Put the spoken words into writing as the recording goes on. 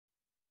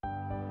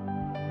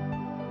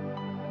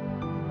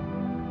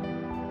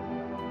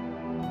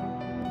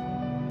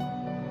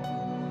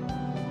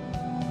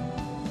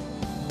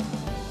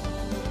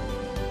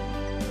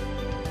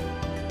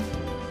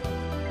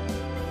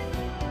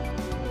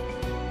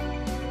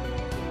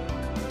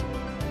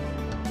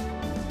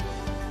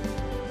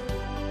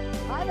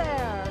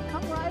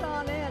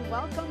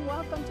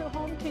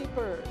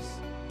Homekeepers.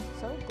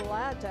 So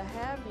glad to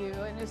have you.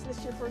 And is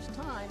this your first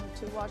time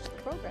to watch the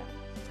program?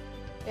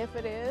 If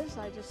it is,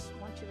 I just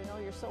want you to know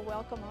you're so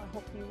welcome. I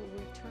hope you will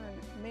return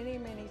many,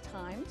 many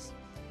times.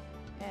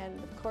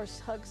 And of course,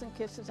 hugs and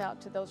kisses out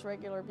to those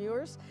regular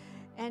viewers.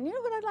 And you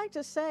know what I'd like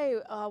to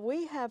say?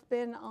 We have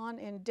been on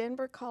in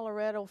Denver,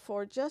 Colorado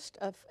for just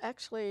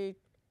actually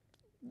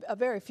a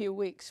very few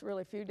weeks,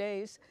 really few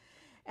days.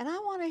 And I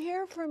want to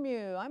hear from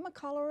you. I'm a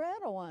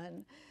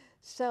Coloradoan.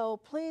 So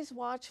please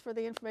watch for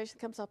the information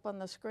that comes up on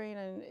the screen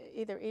and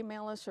either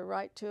email us or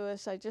write to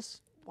us. I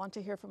just want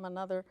to hear from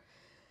another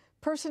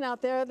person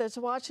out there that's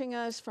watching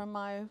us from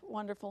my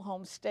wonderful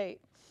home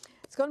state.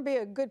 It's going to be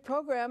a good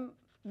program,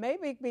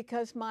 maybe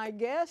because my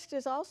guest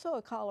is also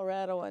a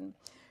Coloradoan.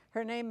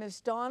 Her name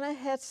is Dawna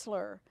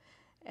Hetzler,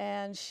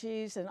 and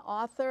she's an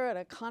author and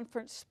a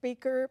conference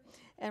speaker,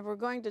 and we're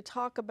going to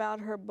talk about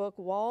her book,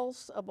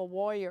 Walls of a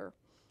Warrior.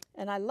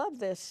 And I love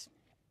this.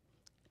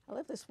 I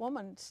love this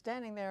woman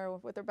standing there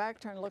with her back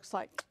turned. Looks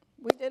like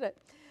we did it.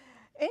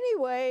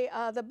 Anyway,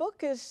 the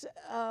book is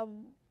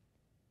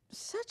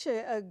such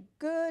a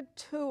good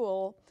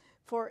tool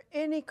for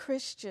any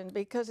Christian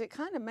because it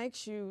kind of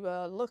makes you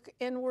look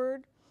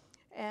inward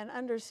and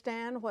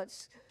understand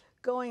what's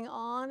going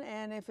on,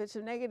 and if it's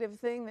a negative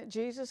thing, that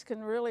Jesus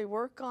can really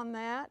work on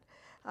that.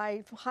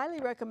 I highly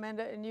recommend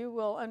it, and you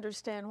will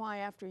understand why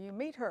after you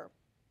meet her.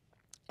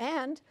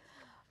 And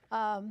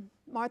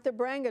Martha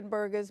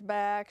Brangenberg is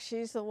back.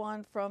 She's the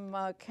one from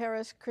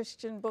Charis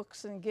Christian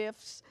Books and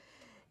Gifts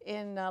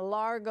in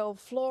Largo,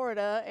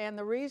 Florida. And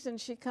the reason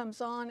she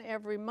comes on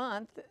every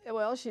month,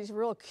 well, she's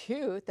real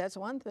cute, that's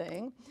one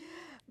thing.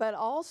 But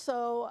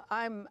also,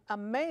 I'm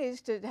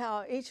amazed at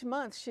how each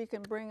month she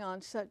can bring on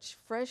such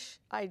fresh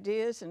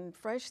ideas and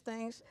fresh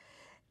things.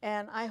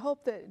 And I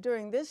hope that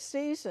during this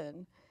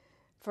season,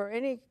 for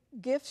any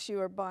gifts you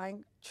are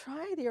buying,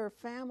 try your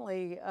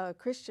family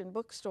Christian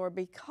bookstore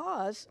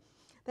because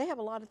they have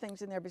a lot of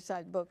things in there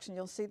besides books, and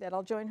you'll see that.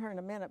 I'll join her in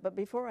a minute. But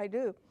before I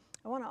do,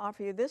 I want to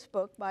offer you this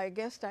book by a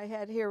guest I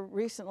had here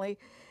recently,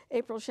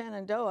 April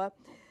Shenandoah.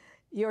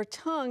 Your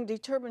tongue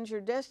determines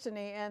your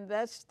destiny, and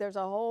there's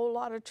a whole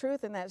lot of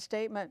truth in that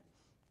statement.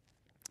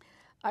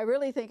 I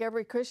really think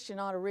every Christian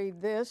ought to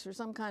read this or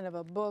some kind of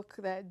a book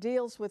that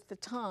deals with the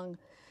tongue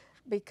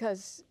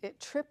because it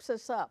trips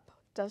us up,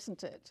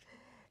 doesn't it?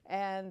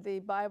 And the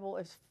Bible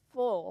is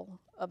full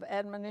of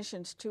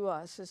admonitions to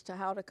us as to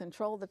how to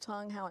control the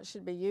tongue, how it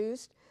should be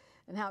used,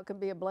 and how it can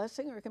be a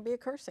blessing or it can be a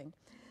cursing.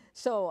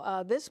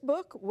 So this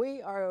book,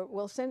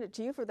 we'll send it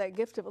to you for that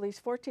gift of at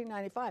least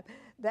 $14.95.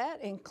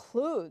 That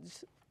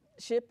includes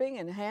shipping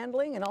and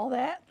handling and all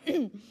that.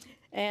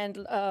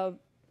 And I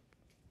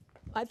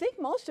think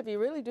most of you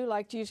really do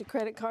like to use a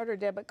credit card or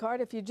debit card.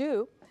 If you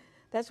do,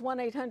 that's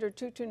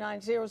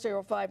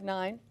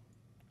 1-800-229-0059.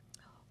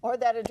 Or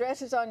that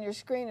address is on your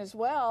screen as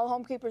well,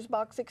 Homekeepers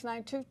Box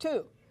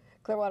 6922,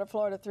 Clearwater,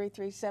 Florida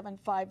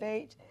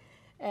 33758.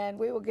 And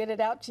we will get it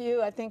out to you.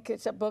 I think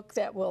it's a book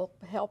that will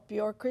help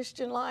your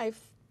Christian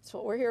life. That's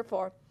what we're here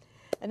for.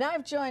 And now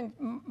I've joined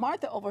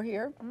Martha over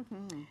here.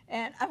 Mm-hmm.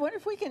 And I wonder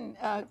if we can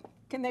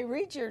they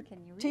read your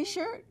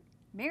T-shirt?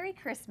 Merry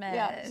Christmas.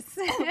 Yes.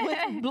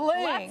 With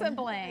bling. Lots of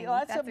bling.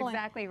 That's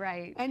exactly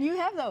right. And you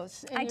have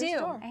those in your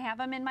store. I have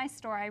them in my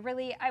store. I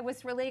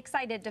was really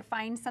excited to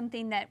find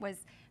something that was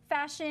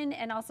fashion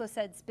and also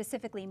said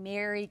specifically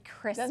Merry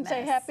Christmas. Doesn't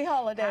say Happy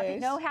Holidays.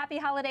 No Happy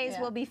Holidays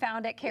will be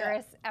found at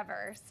Charis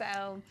ever.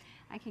 So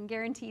I can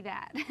guarantee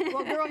that.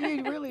 Well, girl,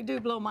 you really do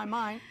blow my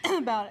mind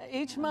about it.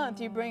 Each month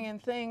you bring in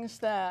things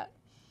that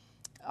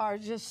are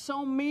just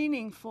so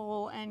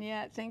meaningful, and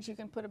yet things you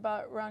can put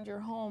around your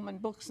home and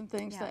books and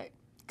things that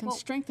can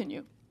strengthen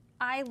you.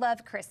 I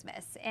love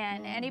Christmas,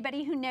 and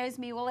anybody who knows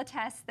me will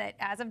attest that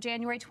as of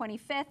January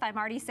 25th, I'm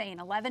already saying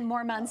 11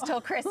 more months till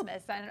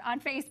Christmas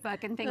on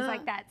Facebook and things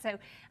like that. So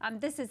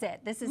this is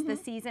it. This is the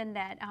season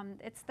that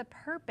it's the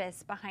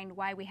purpose behind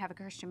why we have a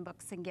Christian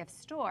Books and Gifts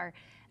store.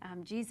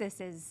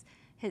 Jesus is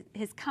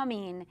his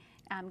coming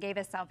gave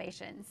us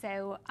salvation.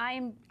 So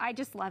I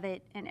just love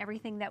it, and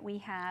everything that we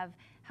have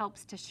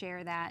helps to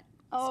share that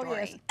story. Oh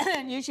yes,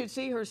 and you should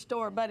see her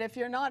store. But if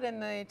you're not in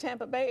the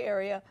Tampa Bay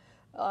area,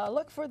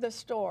 look for the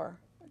store.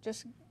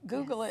 Just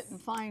Google it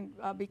and find,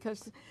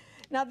 because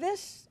now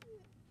this,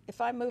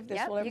 if I move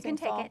this, will everything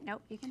fall? You can take it.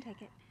 Nope, you can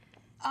take it.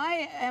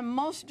 I am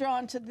most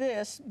drawn to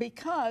this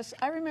because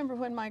I remember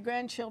when my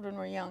grandchildren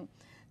were young,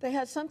 they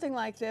had something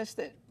like this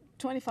that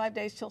 25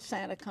 days till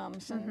Santa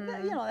comes, and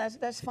you know,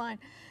 that's fine.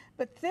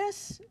 But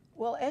this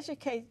will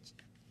educate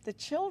the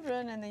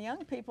children and the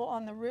young people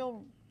on the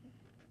real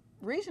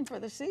reason for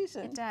the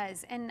season. It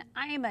does, and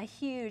I am a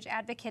huge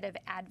advocate of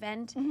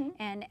Advent,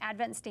 and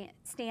Advent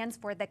stands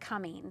for the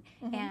coming,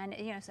 and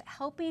you know, so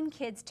helping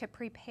kids to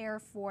prepare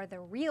for the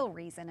real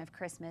reason of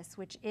Christmas,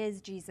 which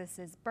is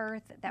Jesus's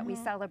birth that we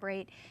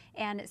celebrate.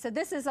 And so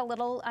this is a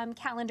little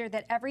calendar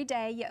that every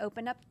day you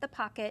open up the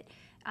pocket,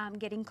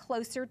 getting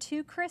closer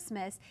to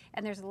Christmas.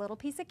 And there's a little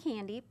piece of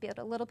candy,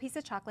 a little piece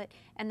of chocolate,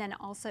 and then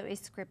also a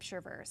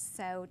scripture verse.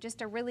 So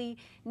just a really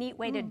neat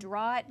way to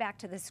draw it back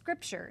to the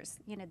scriptures,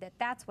 you know,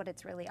 that's what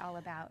it's really all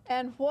about.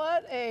 And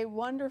what a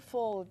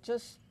wonderful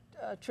just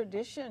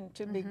tradition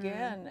to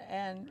begin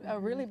and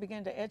really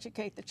begin to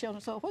educate the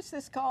children. So what's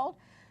this called?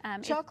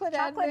 Chocolate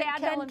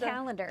Advent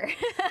Calendar.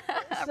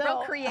 So, real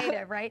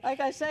creative, right? Like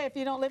I say, if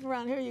you don't live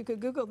around here, you could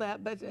Google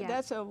that, but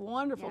that's a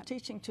wonderful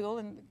teaching tool,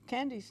 and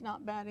candy's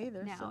not bad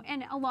either. No, so.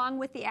 and along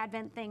with the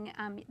Advent thing,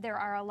 there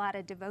are a lot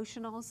of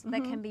devotionals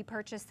that can be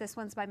purchased. This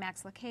one's by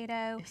Max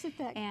Lucado,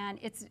 and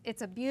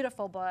it's a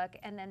beautiful book,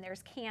 and then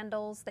there's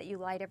candles that you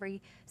light every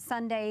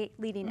Sunday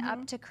leading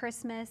up to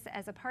Christmas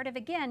as a part of,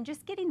 again,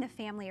 just getting the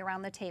family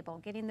around the table,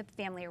 getting the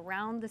family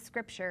around the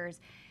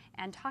scriptures,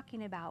 and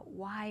talking about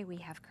why we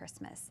have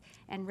Christmas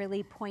and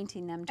really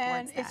pointing them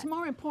towards that. And it's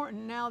more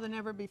important now than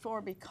ever before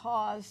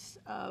because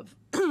of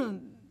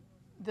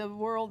the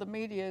world, the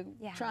media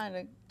trying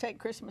to take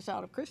Christmas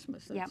out of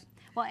Christmas. Yep.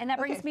 Well, and that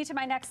brings me to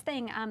my next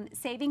thing.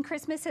 Saving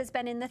Christmas has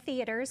been in the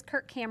theaters,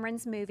 Kirk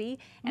Cameron's movie,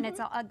 and it's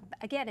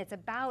again, it's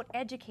about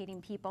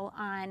educating people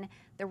on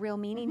the real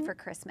meaning for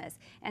Christmas.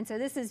 And so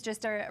this is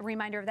just a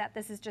reminder of that.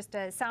 This is just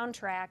a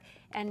soundtrack,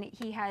 and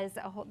he has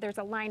there's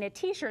a line of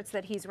T-shirts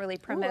that he's really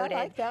promoted. Ooh,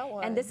 I like that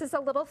one. And this is a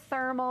little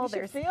thermal.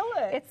 You should feel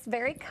it. It's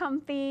very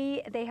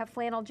comfy. They have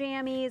flannel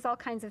jammies, all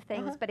kinds of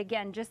things. But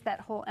again, just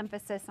that whole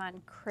emphasis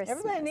on Christmas.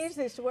 Everybody needs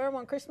these to wear them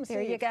on Christmas Eve.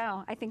 There you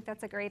go. I think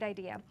that's a great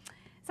idea.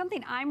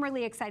 Something I'm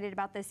really excited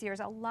about this year is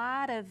a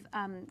lot of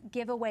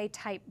giveaway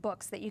type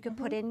books that you can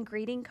put in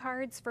greeting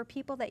cards for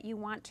people that you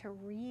want to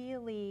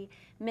really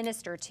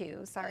minister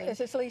to. Sorry. Is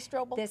this Lee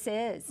Strobel? This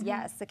is,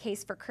 yes, The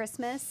Case for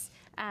Christmas.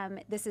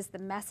 This is the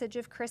Message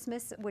of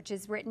Christmas, which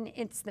is written,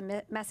 it's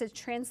the message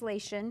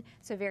translation,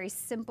 so very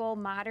simple,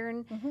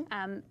 modern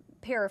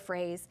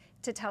paraphrase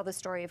to tell the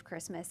story of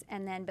Christmas,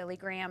 and then Billy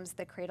Graham's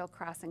The Cradle,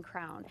 Cross, and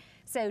Crown.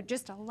 So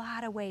just a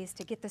lot of ways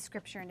to get the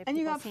scripture into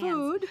people's hands. And you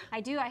got food.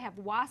 I do. I have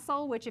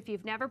wassail, which if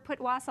you've never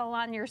put wassail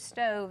on your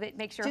stove, it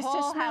makes your just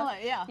whole to smell house.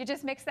 it, yeah. You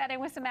just mix that in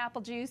with some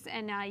apple juice,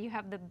 and you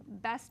have the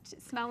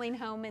best smelling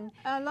home. And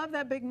I love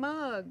that big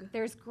mug.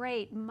 there's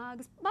great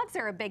mugs. Mugs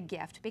are a big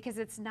gift because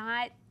it's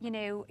not, you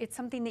know, it's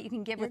something that you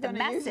can give with a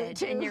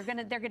message, and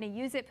they're gonna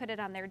use it, put it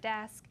on their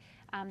desk.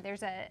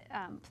 There's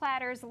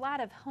platters, a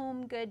lot of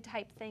home good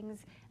type things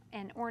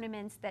and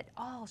ornaments that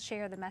all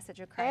share the message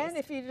of Christ. And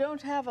if you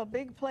don't have a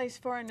big place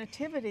for a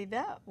nativity,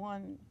 that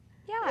one,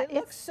 it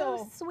looks it's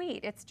so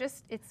sweet. It's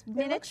just, it's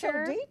miniature. It looks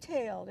so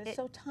detailed. It's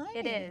so tiny.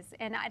 It is.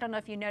 And I don't know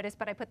if you noticed,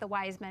 but I put the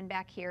wise men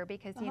back here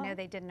because, you know,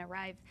 they didn't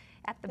arrive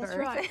at the birth.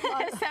 Right.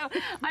 So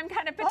I'm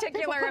kind of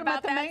particular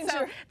about that.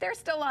 So they're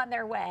still on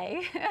their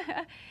way.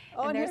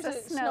 And there's a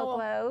snow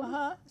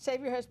globe.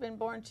 Savior has been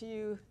born to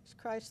you,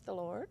 Christ the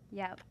Lord.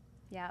 Yep.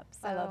 Yep.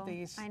 So I love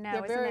these. I know.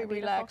 They're very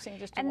relaxing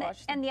just to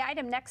watch them. And the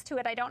item next to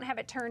it, I don't have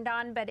it turned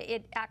on, but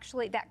it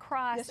actually, that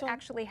cross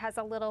actually has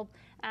a little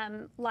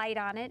light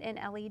on it, an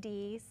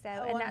LED. So,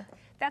 and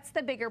that's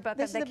the bigger book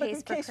of The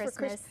Case for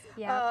Christmas.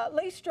 Yeah.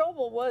 Lee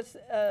Strobel was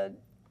a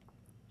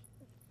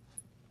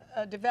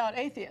devout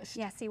atheist.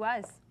 Yes, he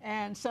was.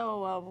 And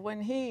so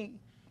when he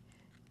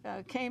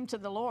came to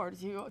the Lord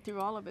through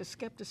all of his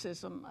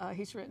skepticism,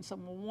 he's written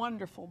some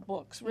wonderful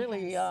books,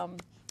 really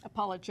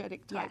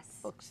apologetic type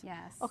books.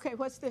 Yes. Okay,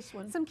 what's this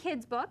one? Some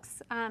kids'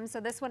 books. So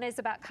this one is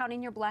about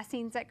counting your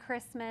blessings at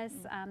Christmas.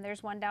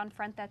 There's one down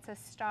front that's a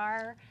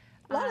star.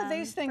 A lot of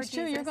these things,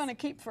 too, you're going to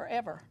keep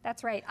forever.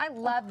 That's right. I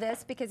love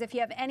this because if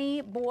you have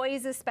any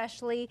boys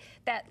especially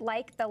that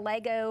like the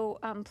Lego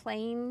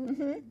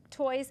playing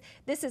toys,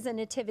 this is a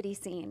nativity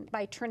scene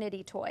by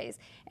Trinity Toys.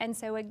 And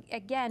so,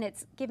 again,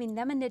 it's giving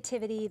them a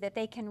nativity that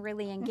they can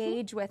really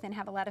engage with and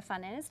have a lot of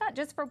fun. And it's not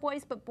just for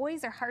boys, but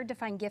boys are hard to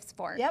find gifts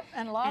for. Yep,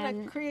 and a lot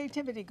of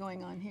creativity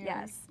going on here.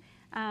 Yes.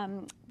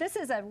 This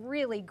is a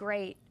really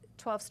great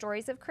 12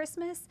 Stories of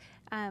Christmas.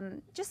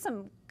 Just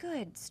some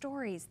good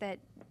stories that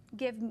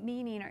give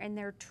meaning and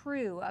they're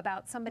true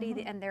about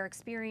somebody and their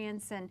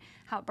experience and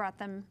how it brought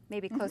them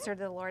maybe closer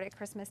to the Lord at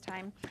Christmas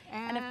time.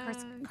 And of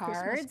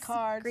course,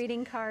 cards.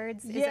 Greeting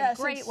cards is a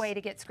great way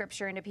to get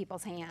scripture into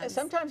people's hands.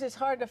 Sometimes it's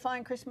hard to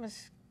find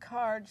Christmas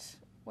cards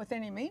with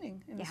any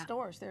meaning in the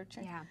stores. They're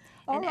changing. Yeah.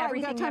 All and right,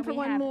 everything we got time for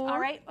one more. All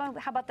right, well,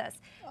 how about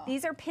this?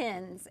 These are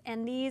pins,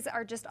 and these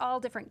are just all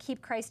different.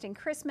 Keep Christ in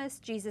Christmas.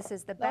 Jesus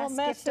is the best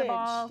gift of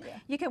all. Yeah.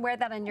 You can wear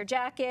that on your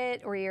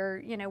jacket or your,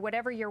 you know,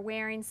 whatever you're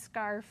wearing,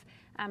 scarf,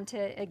 to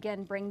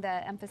again bring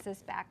the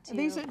emphasis back to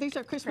these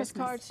are Christmas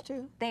cards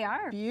too? They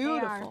are.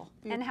 Beautiful.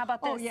 They are. And how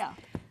about this? Oh yeah.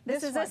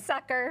 This is a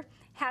sucker.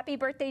 Happy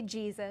birthday,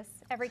 Jesus.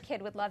 Every kid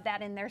would love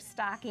that in their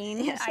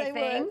stocking, I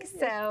think.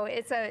 So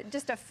it's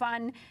just a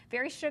fun,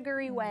 very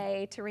sugary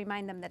way to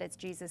remind them that it's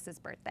Jesus'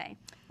 birthday.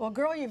 Well,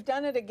 girl, you've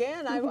done it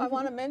again. I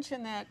want to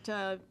mention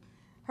that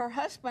her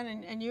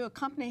husband and you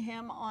accompany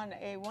him on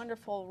a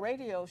wonderful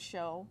radio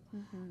show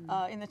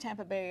in the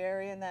Tampa Bay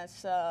area, and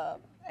that's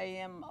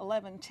AM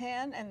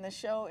 1110, and the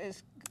show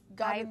is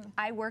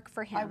I work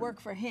for him. I work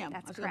for him.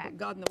 That's I was gonna correct. put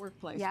God in the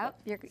workplace. Yep,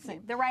 but you're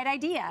the right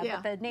idea,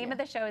 Yeah, but the name yeah, of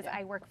the show is yeah.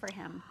 I Work for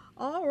Him.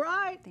 All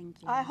right.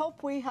 Thank you. I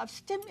hope we have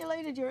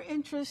stimulated your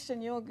interest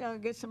and you'll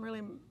get some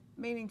really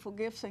meaningful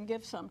gifts and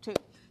give some too.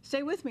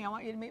 Stay with me. I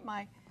want you to meet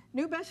my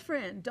new best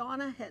friend,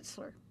 Dawna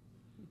Hetzler.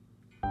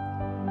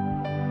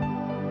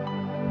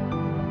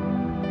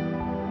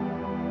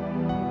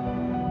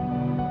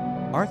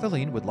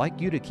 Arthelene would like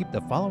you to keep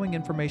the following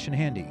information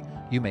handy.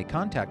 You may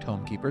contact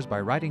Homekeepers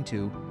by writing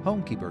to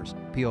Homekeepers,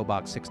 P.O.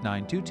 Box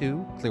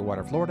 6922,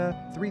 Clearwater, Florida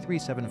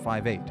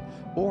 33758,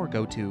 or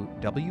go to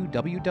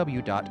www.rippy.org.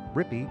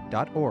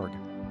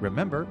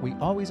 Remember, we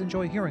always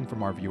enjoy hearing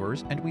from our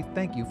viewers, and we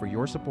thank you for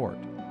your support.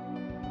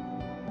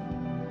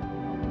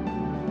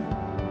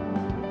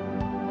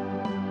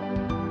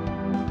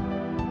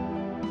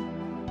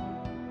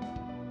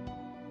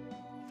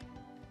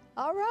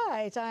 All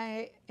right,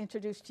 I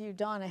introduced to you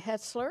Dawna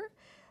Hetzler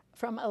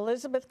from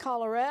Elizabeth,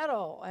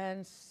 Colorado,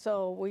 and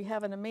so we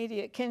have an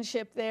immediate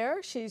kinship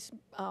there. She's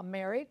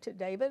married to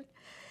David,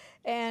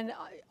 and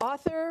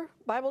author,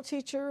 Bible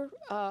teacher,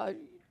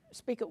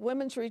 speak at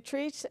women's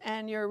retreats,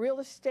 and you're a real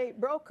estate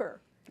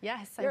broker.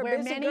 Yes, I You're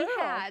wear many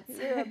hats.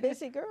 You're a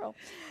busy girl.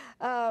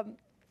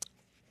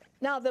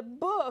 Now, the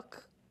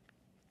book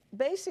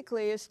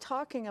basically is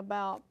talking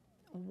about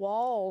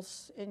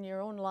walls in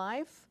your own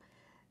life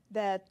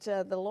that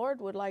the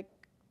Lord would like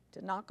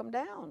to knock them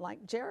down,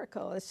 like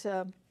Jericho. It's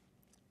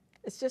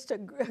just a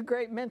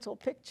great mental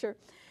picture.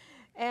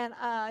 And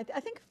I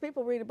think if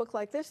people read a book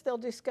like this, they'll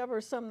discover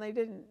some they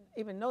didn't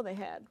even know they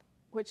had,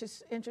 which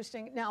is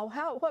interesting. Now,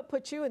 what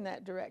put you in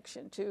that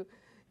direction to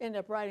end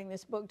up writing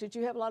this book? Did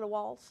you have a lot of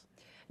walls?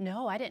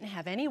 No, I didn't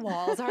have any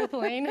walls,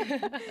 Arthelene.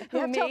 You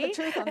have to tell the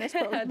truth on this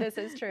program. This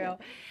is true.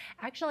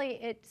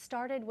 Actually, it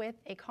started with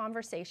a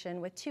conversation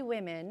with two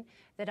women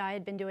that I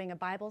had been doing a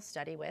Bible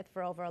study with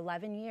for over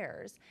 11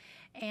 years.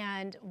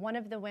 And one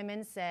of the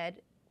women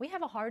said, "We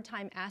have a hard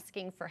time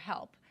asking for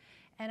help."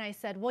 And I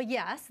said, "Well,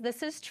 yes,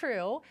 this is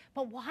true,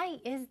 but why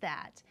is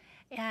that?"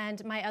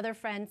 And my other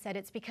friend said,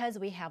 "It's because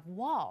we have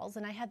walls."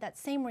 And I had that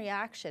same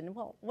reaction.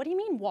 Well, what do you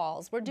mean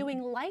walls? We're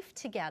doing life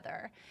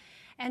together.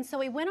 And so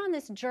we went on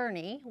this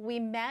journey. We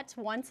met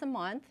once a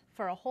month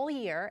for a whole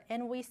year,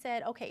 and we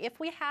said, okay, if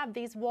we have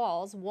these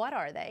walls, what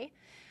are they?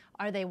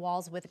 Are they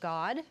walls with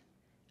God?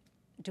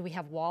 Do we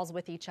have walls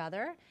with each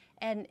other?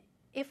 And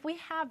if we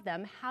have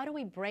them, how do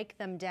we break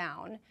them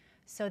down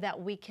so that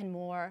we can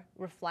more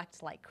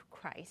reflect like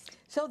Christ?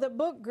 So the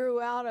book grew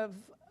out of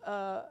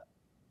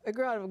a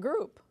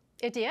group.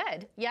 It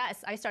did,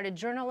 yes. I started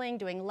journaling,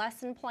 doing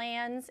lesson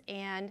plans,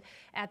 and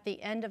at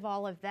the end of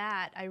all of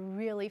that, I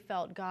really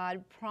felt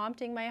God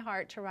prompting my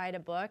heart to write a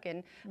book.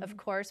 And of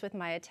course, with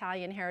my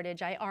Italian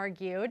heritage, I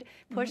argued,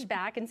 pushed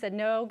back, and said,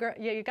 "No, girl,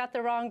 you got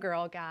the wrong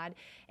girl, God."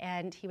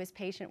 And He was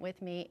patient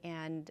with me,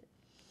 and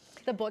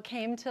the book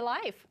came to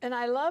life. And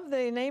I love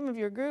the name of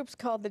your group's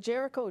called the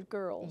Jericho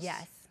Girls.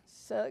 Yes.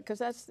 So, because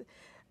that's,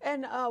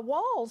 and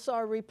walls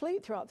are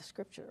replete throughout the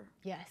Scripture.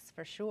 Yes,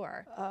 for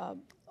sure.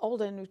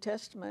 Old and New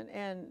Testament,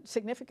 and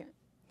significant.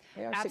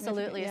 They are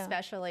Absolutely, significant, yeah.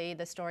 especially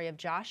the story of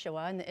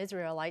Joshua and the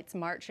Israelites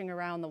marching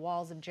around the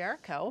walls of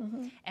Jericho,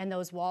 and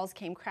those walls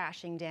came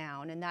crashing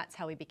down, and that's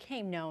how we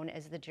became known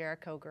as the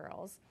Jericho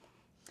Girls.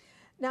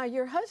 Now,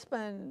 your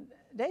husband,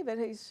 David,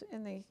 he's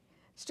in the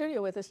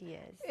studio with us, He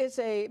is.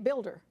 a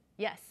builder.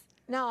 Yes.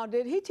 Now,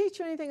 did he teach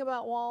you anything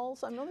about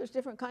walls? I know there's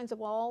different kinds of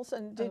walls,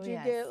 and did you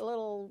yes. get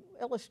little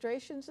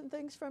illustrations and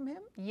things from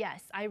him?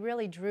 Yes, I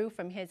really drew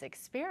from his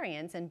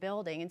experience in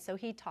building, and so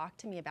he talked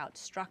to me about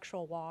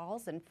structural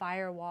walls and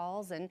fire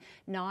walls and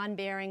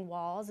non-bearing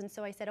walls, and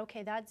so I said,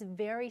 okay, that's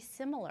very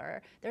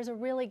similar. There's a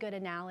really good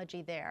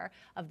analogy there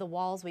of the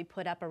walls we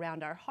put up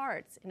around our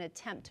hearts in an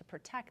attempt to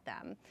protect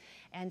them.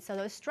 And so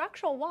those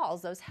structural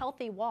walls, those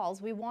healthy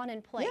walls, we want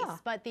in place, Yeah.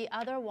 but the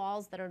other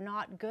walls that are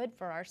not good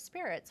for our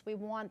spirits, we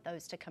want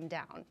those to come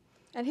down.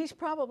 And he's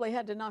probably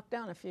had to knock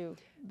down a few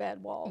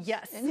bad walls.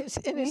 Yes. In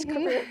his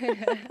career.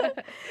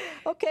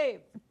 Okay,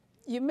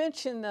 you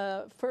mentioned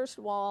the first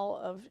wall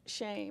of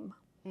shame.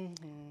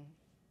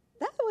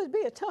 That would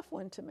be a tough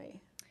one to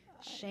me.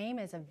 Shame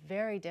is a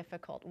very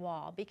difficult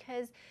wall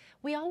because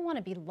we all want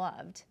to be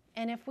loved.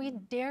 And if we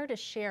dare to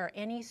share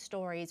any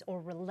stories or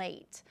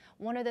relate,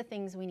 one of the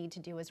things we need to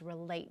do is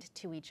relate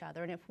to each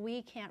other. And if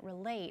we can't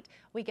relate,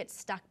 we get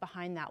stuck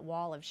behind that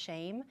wall of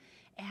shame.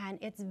 And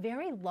it's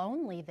very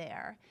lonely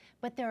there.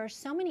 But there are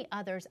so many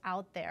others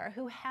out there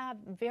who have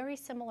very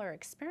similar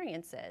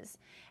experiences.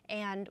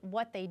 And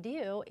what they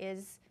do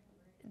is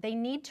they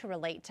need to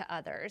relate to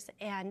others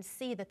and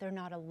see that they're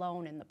not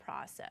alone in the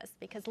process,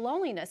 because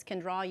loneliness can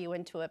draw you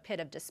into a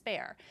pit of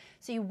despair.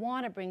 So you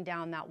want to bring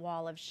down that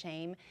wall of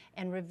shame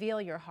and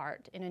reveal your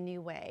heart in a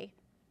new way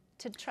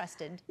to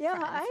trusted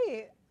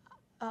friends.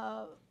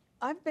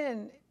 I've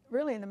been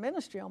really in the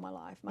ministry all my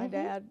life. My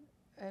dad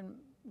and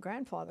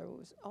grandfather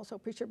was also a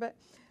preacher, but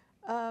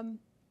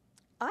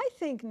I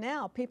think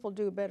now people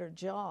do a better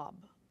job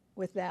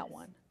with that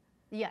one.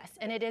 Yes,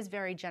 and it is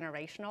very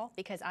generational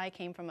because I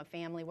came from a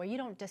family where you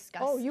don't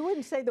discuss. Oh, you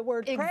wouldn't say the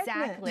word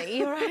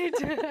exactly, right?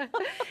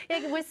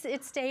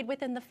 It stayed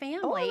within the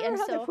family, and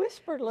so they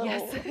whispered a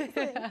little.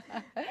 Thing.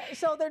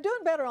 So they're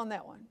doing better on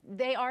that one.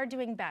 They are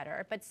doing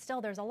better, but still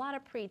there's a lot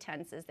of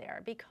pretenses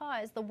there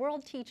because the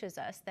world teaches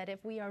us that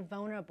if we are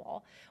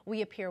vulnerable,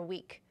 we appear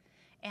weak,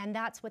 and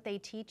that's what they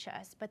teach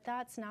us. But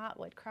that's not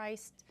what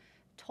Christ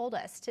told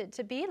us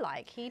to be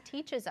like. He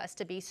teaches us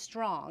to be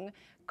strong,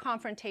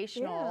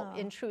 confrontational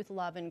in truth,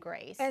 love, and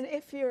grace. And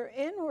if you're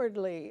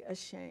inwardly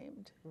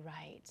ashamed,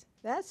 right,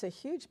 that's a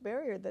huge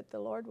barrier that the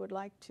Lord would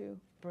like to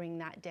bring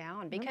that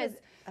down. Because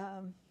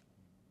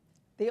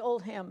the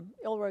old hymn,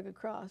 "Ill Rugged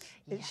Cross,"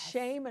 is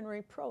shame and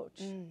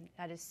reproach.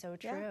 That is so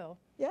true.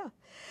 Yeah.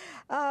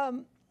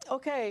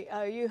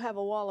 Okay, you have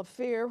a wall of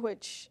fear,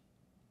 which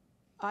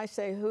I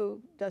say, who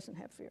doesn't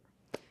have fear?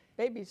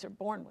 Babies are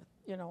born with,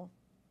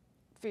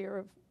 fear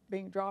of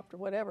being dropped or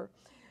whatever.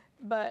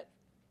 But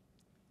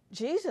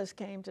Jesus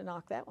came to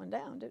knock that one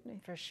down, didn't he?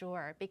 For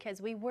sure,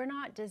 because we were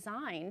not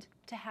designed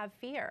to have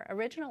fear.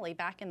 Originally,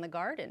 back in the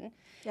garden,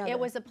 it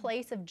was a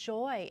place of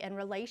joy and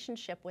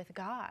relationship with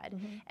God.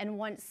 And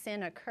once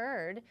sin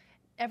occurred,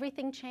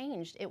 everything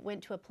changed. It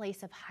went to a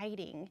place of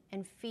hiding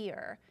and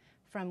fear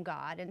from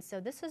God. And so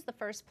this is the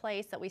first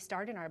place that we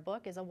start in our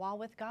book, is a wall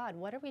with God.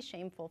 What are we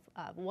shameful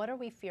of? What are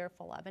we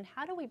fearful of? And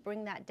how do we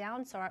bring that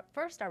down so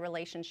first our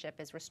relationship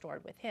is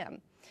restored with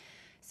Him?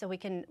 So we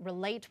can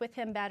relate with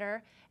Him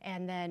better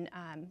and then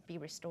be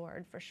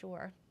restored for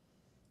sure.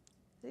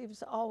 He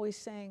was always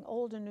saying,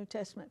 Old and New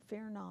Testament,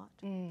 fear not,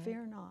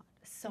 fear not.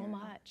 So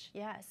much,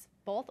 yes.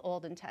 Both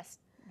Old and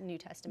New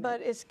Testament.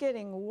 But it's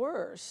getting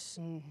worse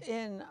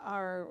in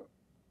our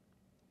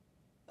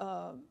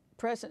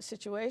present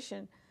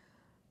situation.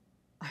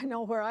 I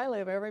know where I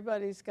live,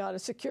 everybody's got a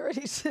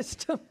security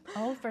system.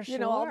 Oh, for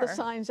sure. All the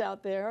signs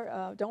out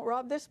there, don't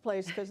rob this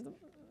place because,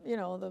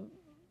 the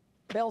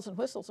bells and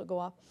whistles will go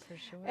off. For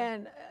sure.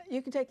 And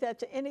you can take that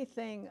to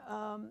anything.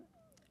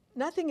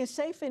 Nothing is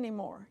safe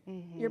anymore.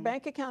 Your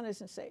bank account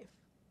isn't safe.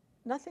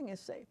 Nothing is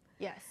safe.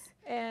 Yes.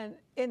 And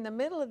in the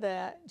middle of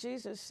that,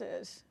 Jesus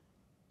says,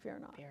 fear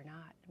not. Fear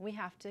not. We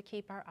have to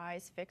keep our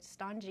eyes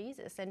fixed on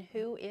Jesus and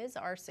who is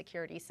our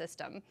security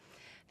system.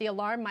 The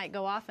alarm might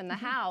go off in the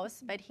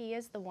house, but He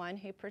is the one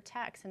who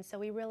protects. And so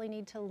we really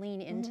need to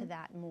lean into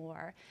that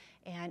more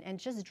and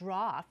just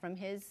draw from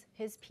His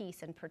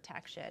peace and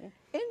protection.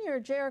 In your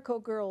Jericho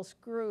Girls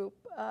group,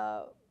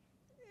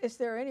 is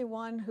there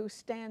anyone who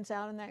stands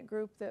out in that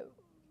group that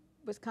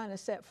was kind of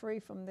set free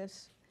from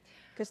this?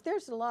 Because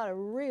there's a lot of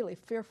really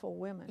fearful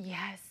women.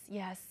 Yes,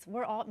 yes.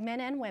 We're all,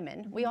 men and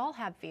women, we all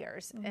have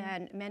fears.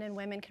 And men and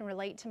women can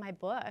relate to my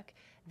book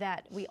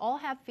that we all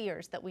have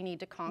fears that we need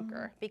to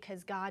conquer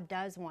because God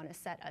does want to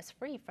set us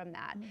free from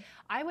that.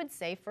 I would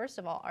say, first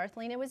of all,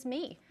 Arthelene, it was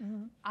me.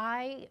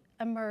 I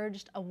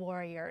emerged a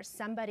warrior,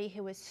 somebody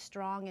who was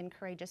strong and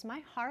courageous.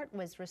 My heart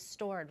was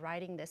restored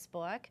writing this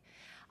book.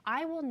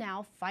 I will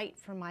now fight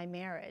for my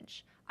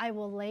marriage. I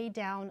will lay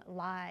down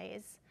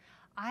lies.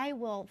 I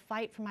will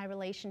fight for my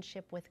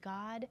relationship with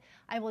God.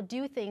 I will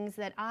do things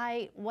that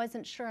I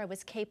wasn't sure I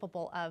was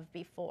capable of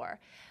before.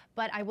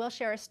 But I will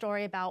share a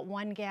story about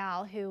one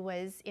gal who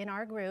was in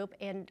our group,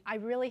 and I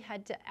really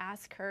had to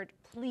ask her,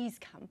 please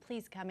come,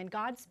 please come. And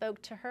God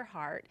spoke to her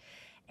heart,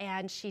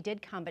 and she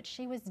did come, but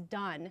she was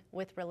done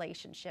with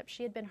relationship.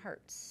 She had been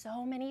hurt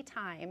so many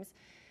times.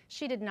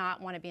 She did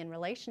not want to be in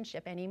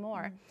relationship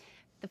anymore.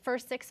 The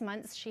first 6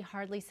 months, she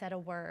hardly said a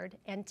word,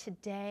 and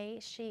today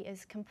she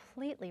is a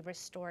completely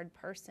restored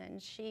person.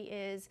 She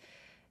is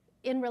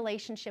in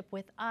relationship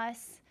with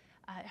us.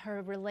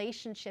 Her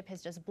relationship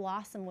has just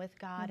blossomed with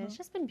God, and it's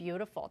just been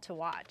beautiful to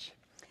watch.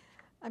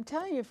 I'm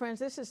telling you, friends,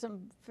 this is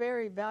some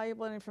very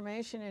valuable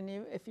information,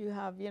 and if you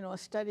have, a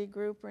study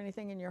group or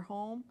anything in your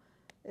home,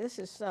 this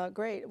is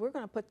great. We're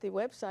going to put the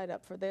website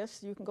up for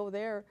this. You can go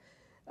there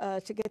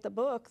to get the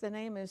book. The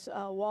name is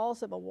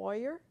Walls of a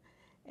Warrior,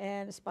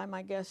 and it's by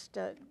my guest,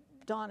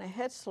 Dawna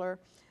Hetzler.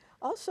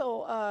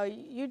 Also,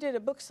 you did a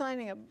book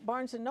signing at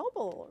Barnes &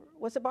 Noble.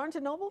 Was it Barnes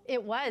 & Noble?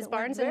 It was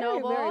Barnes &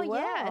 Noble, very well.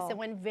 Yes. It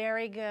went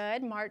very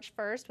good. March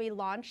 1st, we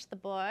launched the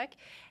book,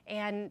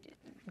 and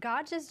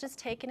God has just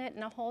taken it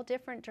in a whole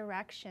different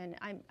direction.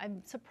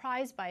 I'm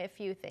surprised by a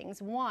few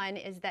things. One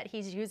is that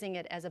He's using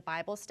it as a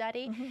Bible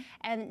study,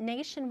 and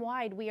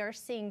nationwide, we are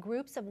seeing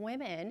groups of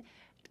women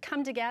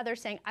come together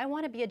saying, I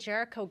want to be a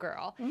Jericho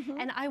girl,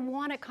 and I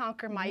want to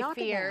conquer my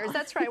fears.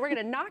 That's right. We're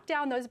going to knock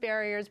down those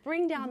barriers,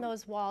 bring down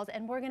those walls,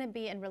 and we're going to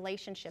be in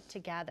relationship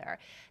together.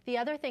 The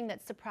other thing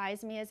that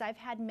surprised me is I've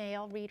had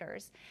male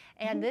readers,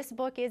 and this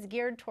book is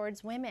geared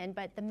towards women,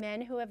 but the men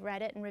who have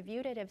read it and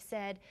reviewed it have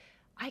said,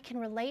 I can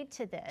relate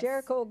to this.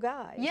 Jericho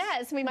guys.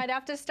 Yes, we might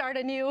have to start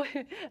a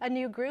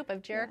new group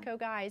of Jericho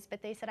guys,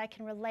 but they said I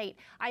can relate.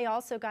 I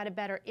also got a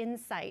better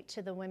insight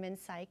to the women's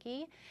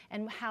psyche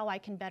and how I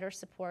can better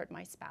support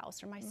my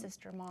spouse or my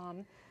sister,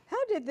 mom.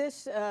 How did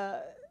this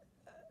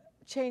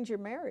change your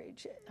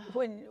marriage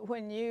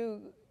when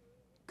you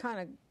kind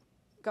of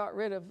got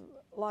rid of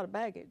a lot of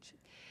baggage?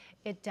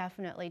 It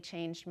definitely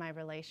changed my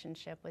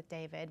relationship with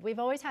David. We've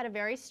always had a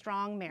very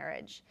strong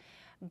marriage,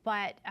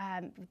 but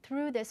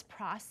through this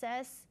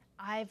process,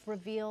 I've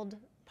revealed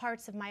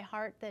parts of my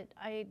heart that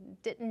I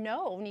didn't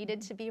know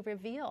needed to be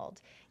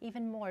revealed.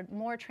 Even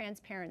more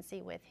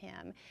transparency with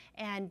him,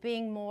 and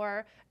being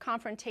more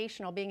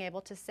confrontational, being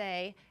able to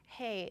say,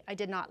 hey, I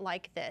did not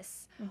like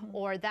this,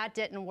 or that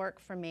didn't work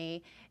for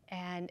me.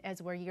 And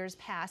as years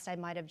passed, I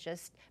might have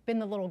just been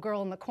the little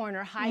girl in the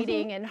corner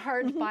hiding and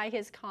hurt by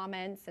his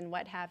comments and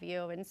what have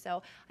you. And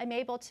so I'm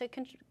able to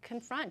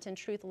confront in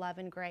truth, love,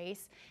 and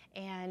grace.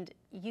 And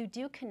you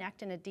do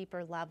connect in a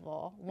deeper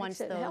level once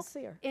Makes it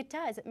healthier. It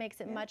does. It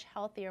makes it much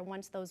healthier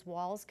once those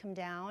walls come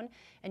down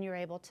and you're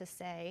able to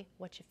say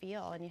what you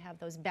feel and you have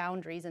those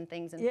boundaries and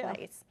things in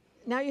place.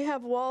 Now you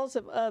have walls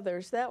of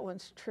others. That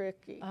one's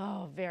tricky.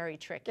 Oh, very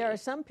tricky. There are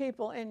some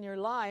people in your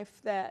life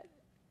that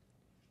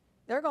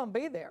they're going to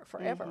be there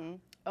forever.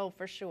 Oh,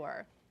 for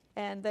sure.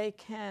 And they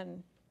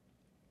can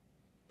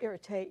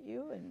irritate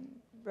you and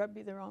rub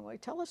you the wrong way.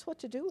 Tell us what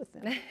to do with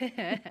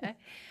them.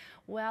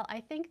 Well, I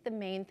think the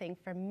main thing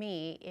for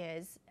me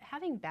is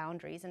having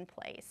boundaries in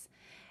place.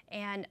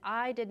 And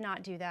I did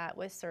not do that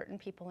with certain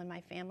people in my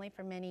family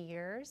for many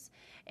years.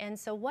 And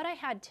so what I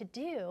had to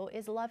do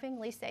is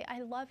lovingly say,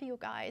 I love you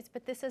guys,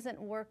 but this isn't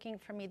working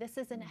for me. This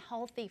isn't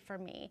healthy for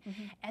me.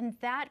 And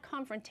that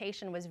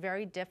confrontation was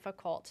very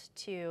difficult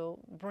to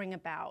bring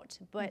about.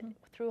 But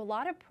through a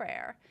lot of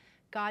prayer,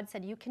 God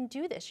said, you can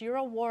do this. You're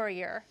a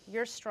warrior.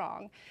 You're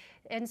strong.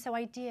 And so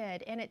I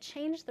did. And it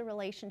changed the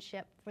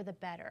relationship for the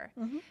better.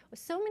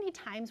 So many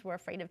times we're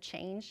afraid of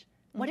change.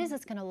 What is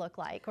this going to look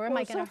like? Or am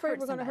I going to hurt somebody?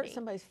 We're going to hurt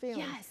somebody's feelings.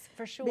 Yes,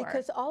 for sure.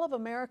 Because all of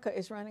America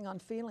is running on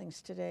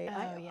feelings today.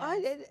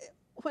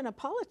 When a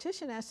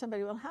politician asks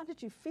somebody, well, how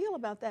did you feel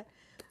about that?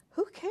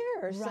 Who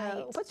cares?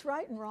 Right. What's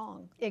right and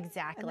wrong?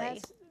 Exactly.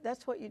 And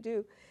that's what you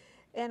do.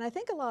 And I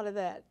think a lot of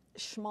that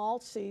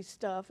schmaltzy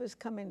stuff has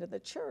come into the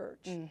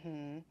church.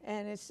 And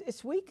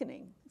it's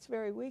weakening. It's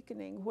very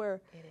weakening, where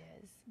it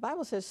is. The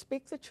Bible says,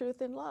 speak the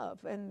truth in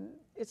love, and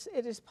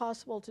it is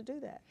possible to do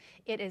that.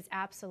 It is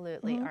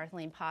absolutely,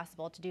 Arthelene,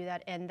 possible to do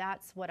that, and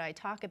that's what I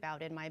talk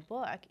about in my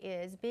book,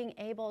 is being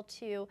able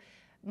to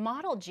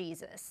model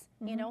Jesus.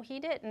 You know,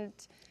 he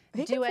didn't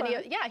do any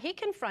of, he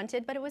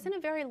confronted, but it was in a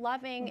very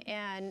loving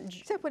and...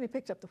 Except when he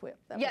picked up the whip.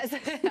 Yes.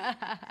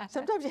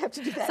 Sometimes you have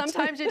to do that.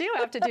 Sometimes you do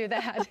have to do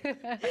that.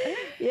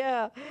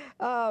 Yeah.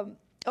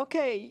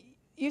 Okay,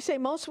 you say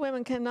most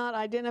women cannot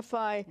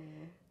identify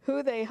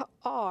who they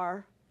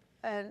are,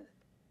 and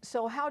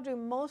so how do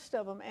most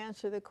of them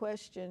answer the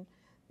question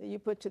that you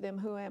put to them,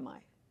 who am I?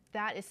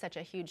 That is such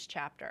a huge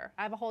chapter.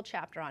 I have a whole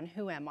chapter on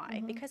who am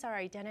I, because our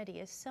identity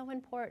is so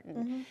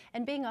important.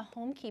 And being a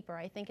homekeeper,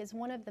 I think, is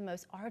one of the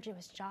most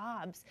arduous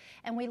jobs,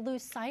 and we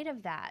lose sight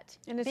of that.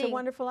 And it's a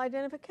wonderful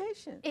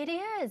identification. It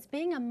is.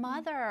 Being a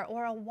mother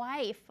or a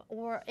wife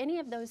or any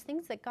of those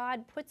things that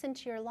God puts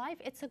into your life,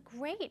 it's a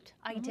great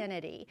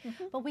identity.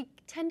 But we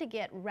tend to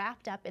get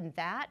wrapped up in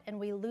that, and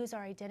we lose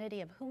our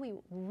identity of who we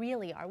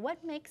really are,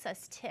 what makes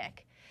us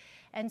tick.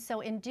 And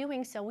so in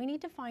doing so, we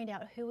need to find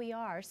out who we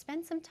are.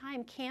 Spend some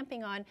time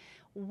camping on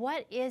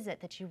what is it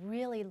that you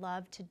really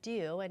love to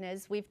do. And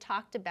as we've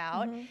talked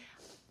about,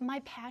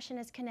 my passion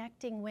is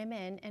connecting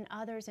women and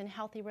others in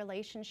healthy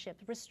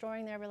relationships,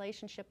 restoring their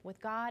relationship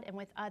with God and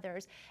with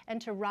others,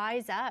 and to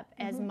rise up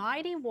as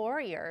mighty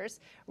warriors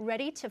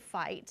ready to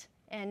fight,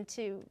 and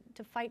to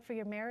fight for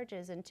your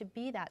marriages, and to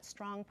be that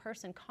strong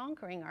person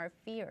conquering our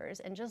fears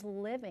and just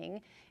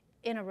living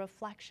in a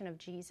reflection of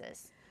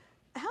Jesus.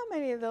 How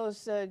many of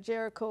those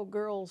Jericho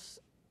girls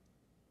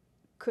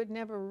could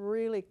never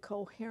really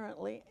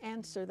coherently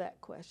answer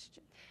that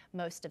question?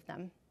 Most of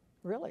them.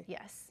 Really?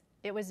 Yes.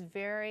 It was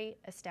very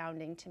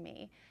astounding to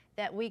me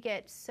that we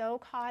get so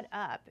caught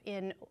up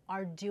in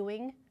our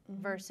doing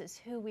versus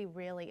who we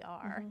really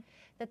are,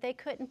 that they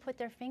couldn't put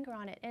their finger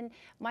on it. And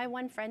my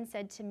one friend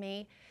said to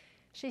me,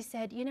 she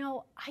said, you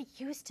know, I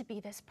used to be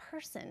this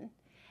person,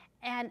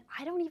 and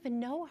I don't even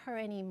know her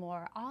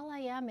anymore. All I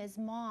am is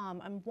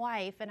mom, I'm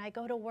wife, and I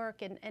go to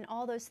work, and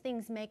all those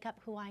things make up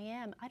who I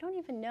am. I don't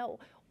even know,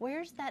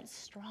 where's that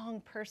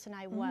strong person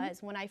I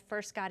was when I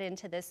first got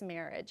into this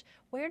marriage?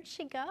 Where'd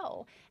she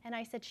go? And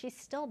I said, she's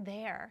still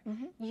there.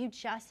 You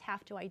just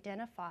have to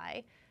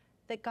identify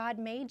that God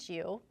made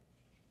you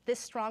this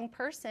strong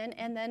person,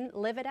 and then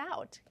live it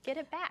out. Get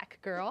it back,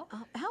 girl.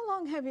 How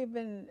long have you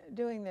been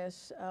doing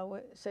this,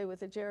 say with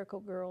the Jericho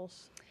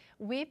girls?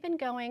 We've been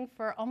going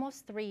for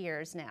almost 3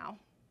 years now,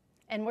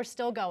 and we're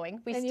still going.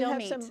 We and still you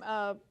meet. have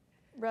some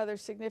rather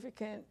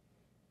significant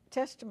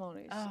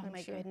testimonies. Oh,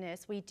 my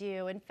goodness, we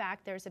do. In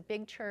fact, there's a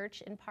big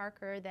church in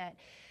Parker that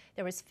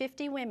there was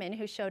 50 women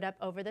who showed up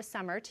over the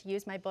summer to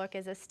use my book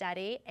as a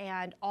study,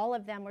 and all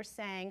of them were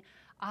saying,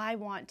 I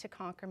want to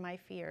conquer my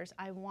fears.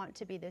 I want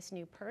to be this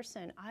new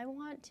person. I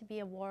want to be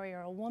a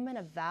warrior, a woman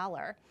of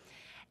valor.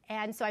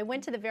 And so I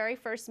went to the very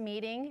first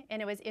meeting,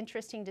 and it was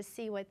interesting to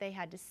see what they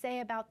had to say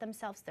about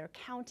themselves, their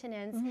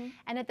countenance.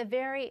 And at the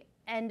very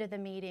end of the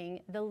meeting,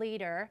 the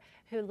leader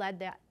who led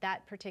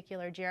that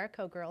particular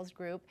Jericho Girls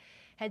group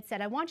had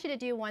said, I want you to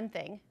do one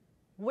thing.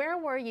 where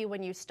were you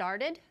when you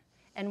started?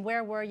 And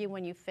where were you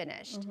when you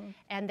finished?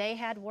 And they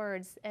had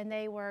words, and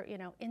they were, you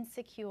know,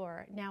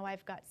 insecure. Now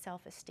I've got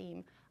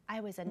self-esteem. I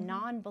was a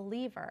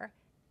non-believer,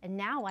 and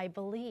now I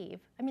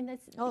believe. I mean,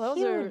 that's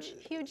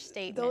huge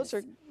statements.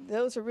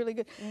 Those are really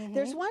good.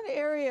 There's one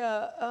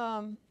area,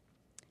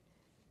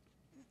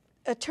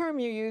 a term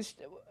you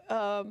used,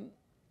 a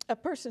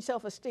person's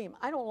self-esteem.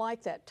 I don't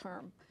like that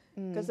term.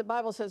 Because the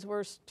Bible says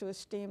we're to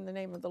esteem the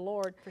name of the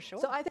Lord. For sure.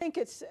 So I think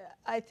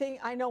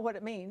I know what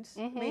it means.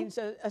 It means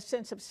a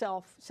sense of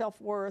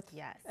self-worth,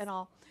 yes, and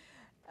all.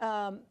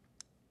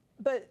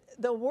 But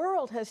the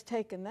world has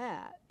taken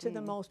that to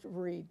the most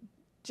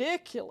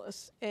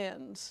ridiculous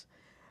ends.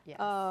 Yes.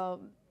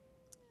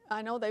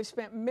 I know they've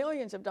spent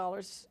millions of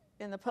dollars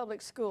in the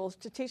public schools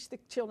to teach the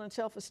children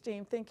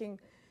self-esteem, thinking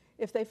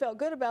if they felt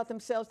good about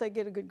themselves, they'd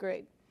get a good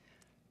grade.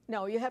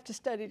 No, you have to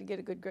study to get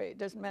a good grade. It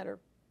doesn't matter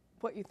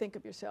what you think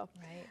of yourself.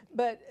 Right.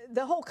 But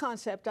the whole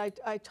concept I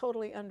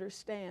totally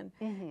understand.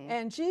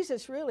 And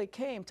Jesus really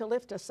came to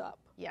lift us up.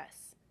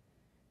 Yes.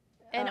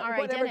 And our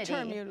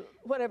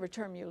whatever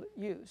term you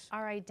use.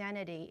 Our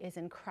identity is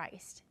in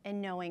Christ,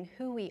 and knowing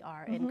who we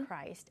are in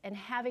Christ and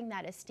having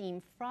that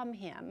esteem from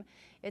Him.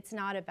 It's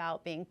not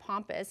about being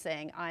pompous,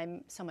 saying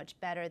I'm so much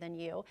better than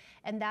you.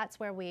 And that's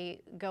where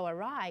we go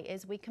awry,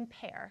 is we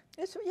compare.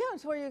 It's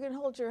where you can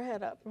hold your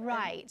head up.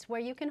 Right,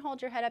 where you can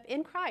hold your head up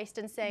in Christ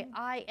and say,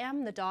 I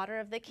am the daughter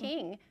of the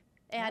King.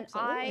 And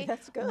Absolutely.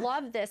 That's good. I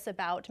love this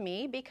about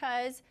me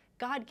because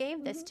God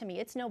gave this to me.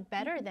 It's no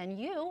better than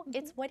you.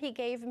 It's what He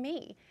gave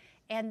me.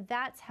 And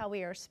that's how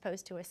we are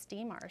supposed to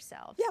esteem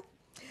ourselves. Yep.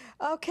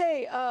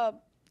 Okay,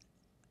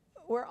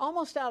 we're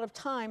almost out of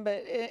time,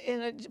 but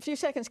in a few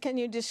seconds, can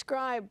you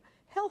describe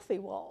healthy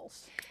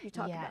walls you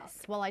talk about?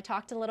 Yes. Well, I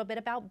talked a little bit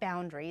about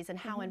boundaries and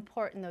how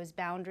important those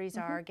boundaries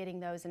are,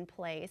 getting those in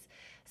place.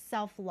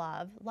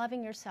 Self-love,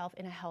 loving yourself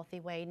in a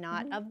healthy way,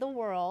 not of the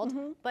world,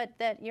 but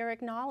that you're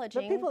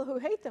acknowledging. But people who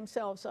hate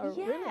themselves are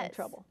really in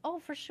trouble. Oh,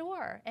 for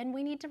sure. And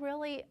we need to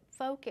really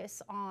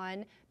focus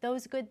on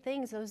those good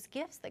things, those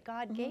gifts that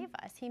God gave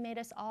us. He made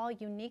us all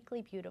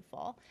uniquely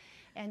beautiful.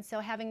 And so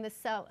having the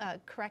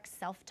correct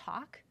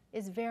self-talk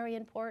is very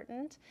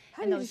important.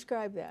 How do you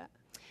describe that?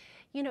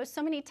 You know,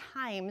 so many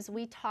times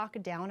we talk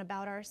down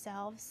about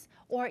ourselves,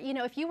 or, you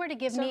know, if you were to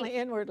give Certainly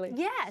inwardly.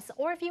 Yes,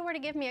 or if you were to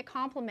give me a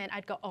compliment,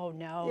 I'd go, oh,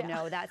 no,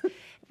 that's,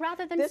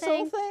 rather than this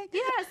saying, whole thing?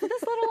 yes,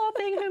 this little old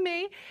thing who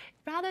me,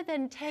 rather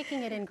than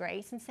taking it in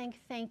grace and saying,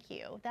 thank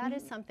you, that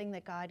is something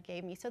that God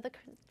gave me. So the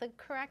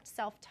correct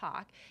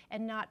self-talk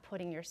and not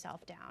putting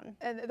yourself down.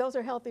 And those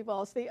are healthy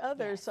walls. The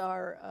others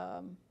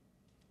are,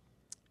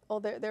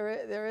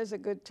 there is a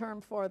good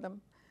term for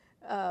them,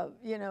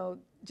 you know,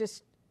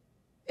 just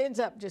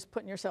ends up just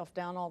putting yourself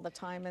down all the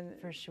time, and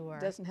for sure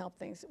doesn't help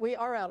things. We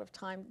are out of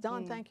time.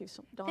 Dawn, thank you,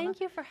 Dawna. Thank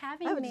you for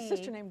having me. I have a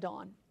sister named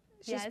Dawn.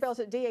 She spells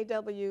it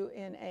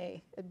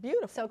D-A-W-N-A.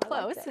 Beautiful. So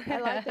close. I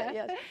like that,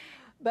 yes.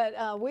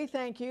 But we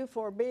thank you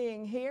for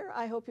being here.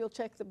 I hope you'll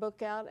check the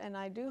book out, and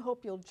I do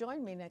hope you'll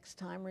join me next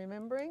time,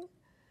 remembering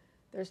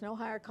there's no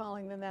higher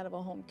calling than that of a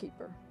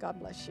homekeeper. God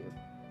bless you.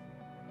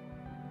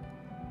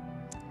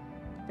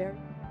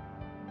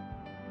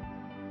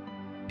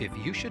 If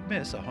you should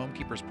miss a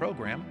Homekeepers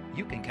program,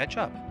 you can catch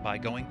up by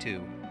going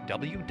to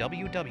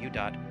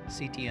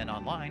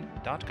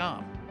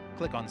www.ctnonline.com.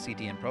 Click on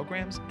CTN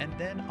Programs and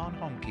then on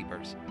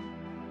Homekeepers.